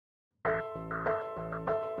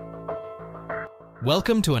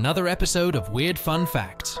Welcome to another episode of Weird Fun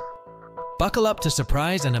Facts. Buckle up to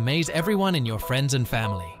surprise and amaze everyone in your friends and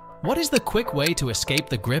family. What is the quick way to escape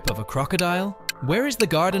the grip of a crocodile? Where is the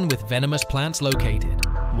garden with venomous plants located?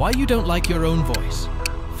 Why you don't like your own voice?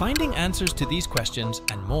 Finding answers to these questions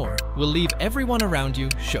and more will leave everyone around you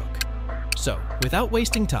shook. So, without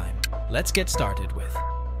wasting time, let's get started with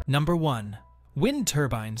Number 1. Wind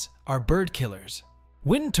turbines are bird killers.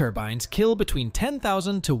 Wind turbines kill between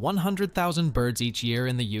 10,000 to 100,000 birds each year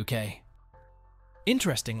in the UK.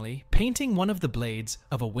 Interestingly, painting one of the blades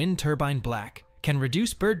of a wind turbine black can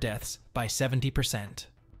reduce bird deaths by 70%.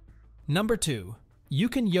 Number 2. You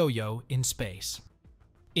can yo-yo in space.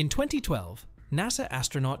 In 2012, NASA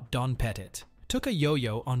astronaut Don Pettit took a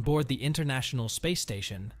yo-yo on board the International Space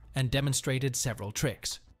Station and demonstrated several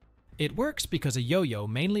tricks. It works because a yo-yo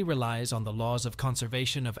mainly relies on the laws of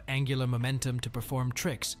conservation of angular momentum to perform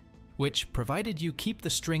tricks, which, provided you keep the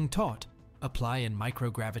string taut, apply in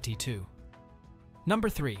microgravity too. Number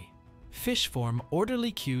 3. Fish form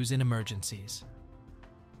orderly queues in emergencies.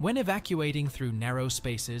 When evacuating through narrow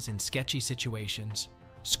spaces in sketchy situations,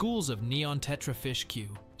 schools of neon tetra fish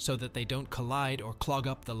queue so that they don't collide or clog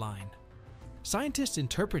up the line. Scientists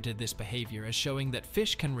interpreted this behavior as showing that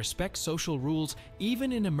fish can respect social rules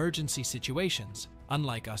even in emergency situations,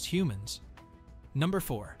 unlike us humans. Number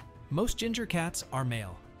 4. Most ginger cats are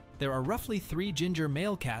male. There are roughly 3 ginger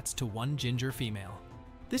male cats to 1 ginger female.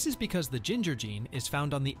 This is because the ginger gene is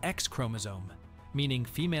found on the X chromosome, meaning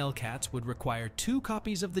female cats would require 2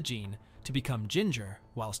 copies of the gene to become ginger,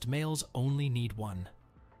 whilst males only need 1.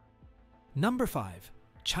 Number 5.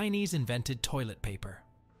 Chinese invented toilet paper.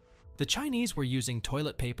 The Chinese were using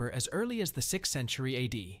toilet paper as early as the 6th century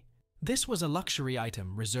AD. This was a luxury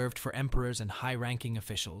item reserved for emperors and high-ranking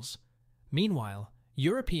officials. Meanwhile,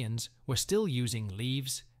 Europeans were still using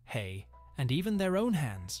leaves, hay, and even their own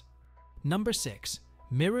hands. Number 6.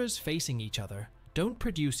 Mirrors facing each other don't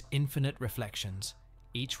produce infinite reflections.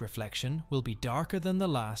 Each reflection will be darker than the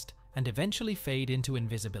last and eventually fade into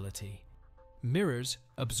invisibility. Mirrors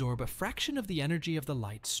absorb a fraction of the energy of the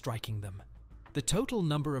light striking them. The total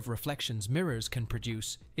number of reflections mirrors can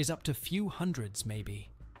produce is up to few hundreds maybe.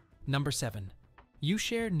 Number 7. You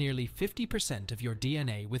share nearly 50% of your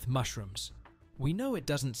DNA with mushrooms. We know it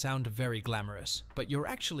doesn't sound very glamorous, but you're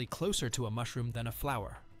actually closer to a mushroom than a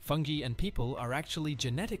flower. Fungi and people are actually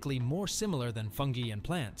genetically more similar than fungi and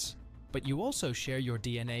plants. But you also share your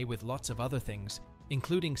DNA with lots of other things,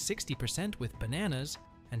 including 60% with bananas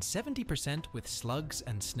and 70% with slugs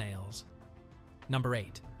and snails. Number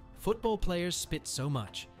 8. Football players spit so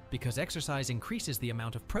much because exercise increases the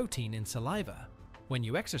amount of protein in saliva. When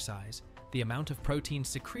you exercise, the amount of protein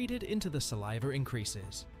secreted into the saliva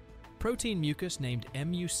increases. Protein mucus named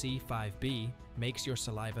MUC5B makes your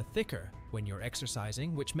saliva thicker when you're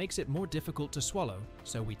exercising, which makes it more difficult to swallow,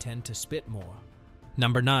 so we tend to spit more.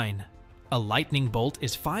 Number 9. A lightning bolt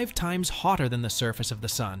is 5 times hotter than the surface of the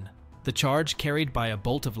sun. The charge carried by a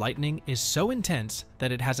bolt of lightning is so intense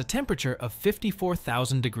that it has a temperature of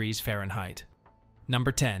 54,000 degrees Fahrenheit.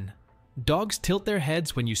 Number 10. Dogs tilt their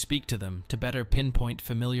heads when you speak to them to better pinpoint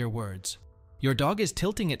familiar words. Your dog is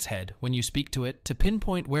tilting its head when you speak to it to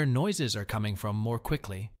pinpoint where noises are coming from more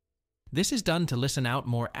quickly. This is done to listen out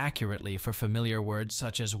more accurately for familiar words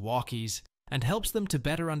such as walkies and helps them to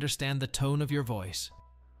better understand the tone of your voice.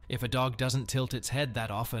 If a dog doesn't tilt its head that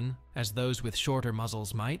often, as those with shorter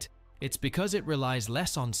muzzles might, it's because it relies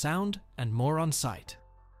less on sound and more on sight.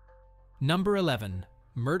 Number 11.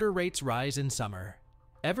 Murder rates rise in summer.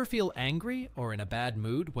 Ever feel angry or in a bad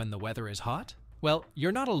mood when the weather is hot? Well,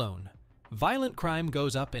 you're not alone. Violent crime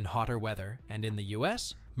goes up in hotter weather, and in the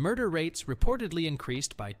US, murder rates reportedly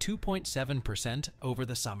increased by 2.7% over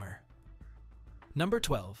the summer. Number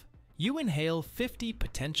 12. You inhale 50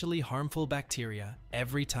 potentially harmful bacteria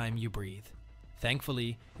every time you breathe.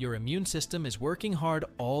 Thankfully, your immune system is working hard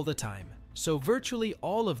all the time, so virtually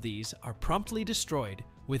all of these are promptly destroyed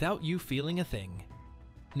without you feeling a thing.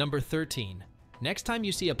 Number 13. Next time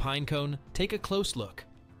you see a pine cone, take a close look.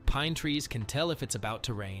 Pine trees can tell if it's about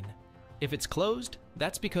to rain. If it's closed,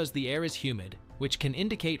 that's because the air is humid, which can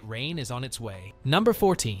indicate rain is on its way. Number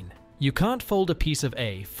 14. You can't fold a piece of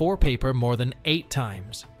A4 paper more than 8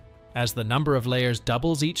 times. As the number of layers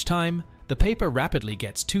doubles each time, the paper rapidly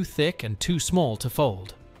gets too thick and too small to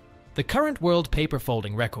fold. The current world paper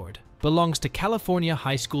folding record belongs to California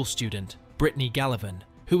high school student Brittany Gallivan,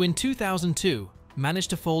 who in 2002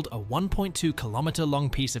 managed to fold a 1.2 kilometer long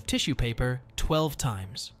piece of tissue paper 12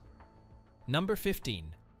 times. Number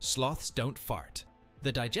 15. Sloths don't fart.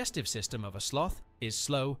 The digestive system of a sloth is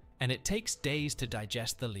slow and it takes days to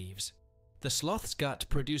digest the leaves. The sloth's gut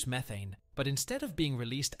produce methane, but instead of being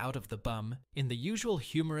released out of the bum in the usual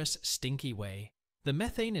humorous, stinky way, the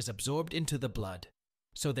methane is absorbed into the blood.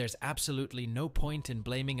 So there's absolutely no point in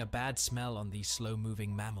blaming a bad smell on these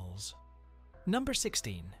slow-moving mammals. Number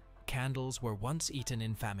 16. Candles were once eaten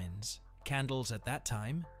in famines. Candles at that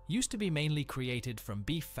time used to be mainly created from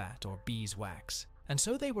beef fat or beeswax, and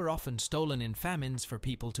so they were often stolen in famines for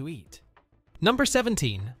people to eat. Number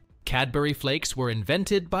 17. Cadbury flakes were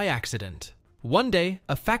invented by accident. One day,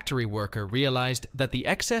 a factory worker realized that the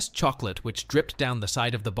excess chocolate which dripped down the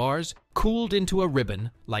side of the bars cooled into a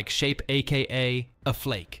ribbon-like shape, aka a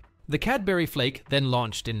flake. The Cadbury flake then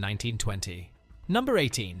launched in 1920. Number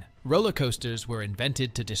 18. Roller coasters were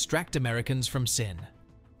invented to distract Americans from sin.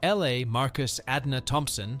 L.A. Marcus Adna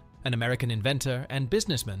Thompson, an American inventor and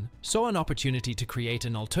businessman, saw an opportunity to create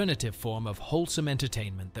an alternative form of wholesome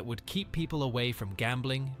entertainment that would keep people away from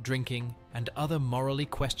gambling, drinking, and other morally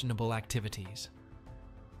questionable activities.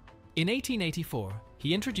 In 1884,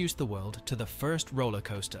 he introduced the world to the first roller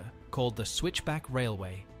coaster, called the Switchback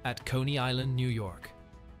Railway, at Coney Island, New York.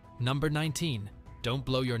 Number 19. Don't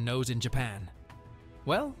blow your nose in Japan.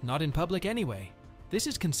 Well, not in public anyway. This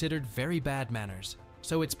is considered very bad manners,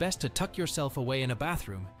 so it's best to tuck yourself away in a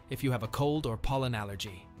bathroom if you have a cold or pollen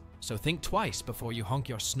allergy. So think twice before you honk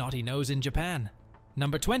your snotty nose in Japan.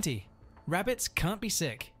 Number 20. Rabbits can't be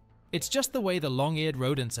sick. It's just the way the long-eared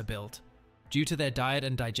rodents are built. Due to their diet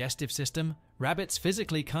and digestive system, rabbits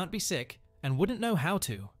physically can't be sick and wouldn't know how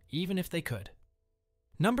to, even if they could.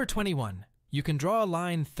 Number 21. You can draw a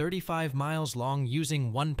line 35 miles long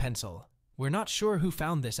using one pencil. We're not sure who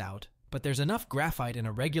found this out, but there's enough graphite in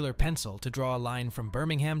a regular pencil to draw a line from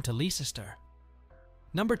Birmingham to Leicester.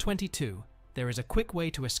 Number 22. There is a quick way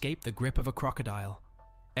to escape the grip of a crocodile.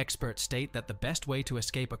 Experts state that the best way to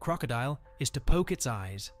escape a crocodile is to poke its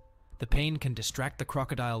eyes. The pain can distract the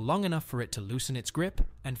crocodile long enough for it to loosen its grip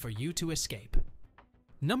and for you to escape.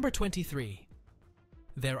 Number 23.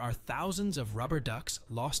 There are thousands of rubber ducks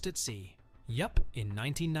lost at sea. Yup, in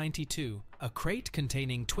 1992, a crate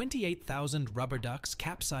containing 28,000 rubber ducks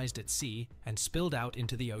capsized at sea and spilled out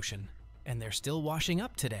into the ocean. And they're still washing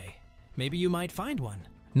up today. Maybe you might find one.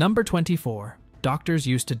 Number 24. Doctors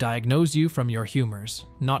used to diagnose you from your humors,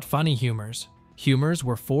 not funny humors. Humors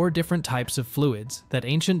were 4 different types of fluids that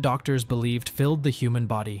ancient doctors believed filled the human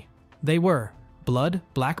body. They were blood,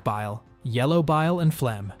 black bile, yellow bile, and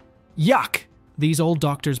phlegm. Yuck! These old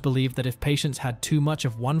doctors believed that if patients had too much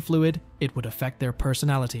of one fluid, it would affect their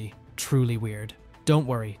personality. Truly weird. Don't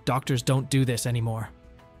worry, doctors don't do this anymore.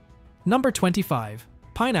 Number 25.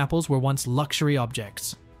 Pineapples were once luxury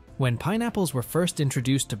objects. When pineapples were first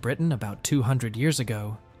introduced to Britain about 200 years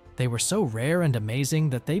ago, they were so rare and amazing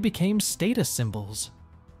that they became status symbols.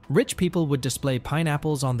 Rich people would display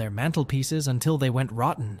pineapples on their mantelpieces until they went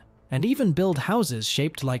rotten, and even build houses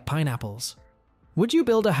shaped like pineapples. Would you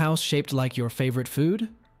build a house shaped like your favorite food?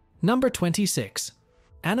 Number 26.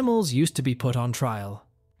 Animals used to be put on trial.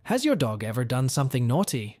 Has your dog ever done something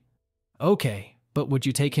naughty? Okay, but would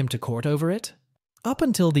you take him to court over it? Up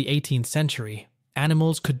until the 18th century,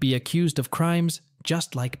 animals could be accused of crimes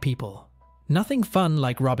just like people. Nothing fun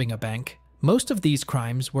like robbing a bank. Most of these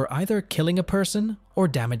crimes were either killing a person or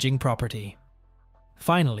damaging property.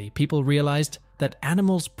 Finally, people realized that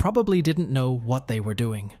animals probably didn't know what they were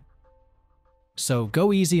doing. So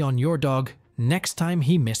go easy on your dog next time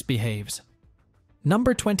he misbehaves.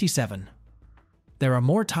 Number 27. There are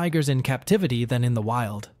more tigers in captivity than in the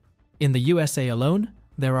wild. In the USA alone,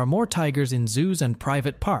 there are more tigers in zoos and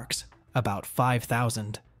private parks, about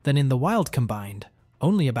 5,000, than in the wild combined,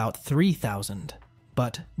 only about 3,000.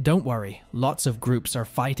 But don't worry, lots of groups are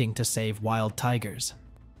fighting to save wild tigers.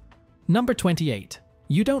 Number 28.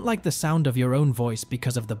 You don't like the sound of your own voice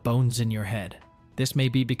because of the bones in your head. This may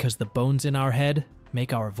be because the bones in our head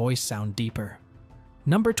make our voice sound deeper.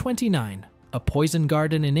 Number 29. A poison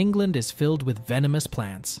garden in England is filled with venomous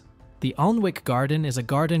plants. The Alnwick Garden is a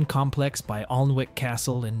garden complex by Alnwick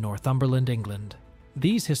Castle in Northumberland, England.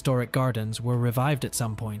 These historic gardens were revived at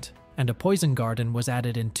some point, and a poison garden was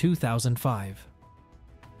added in 2005.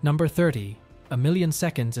 Number 30. A million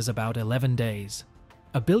seconds is about 11 days.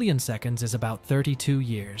 A billion seconds is about 32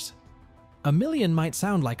 years. A million might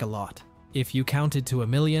sound like a lot. If you counted to a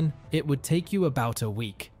million, it would take you about a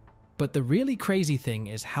week. But the really crazy thing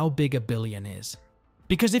is how big a billion is.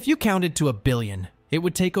 Because if you counted to a billion, it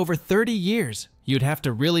would take over 30 years. You'd have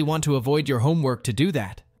to really want to avoid your homework to do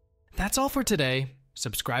that. That's all for today.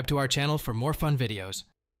 Subscribe to our channel for more fun videos.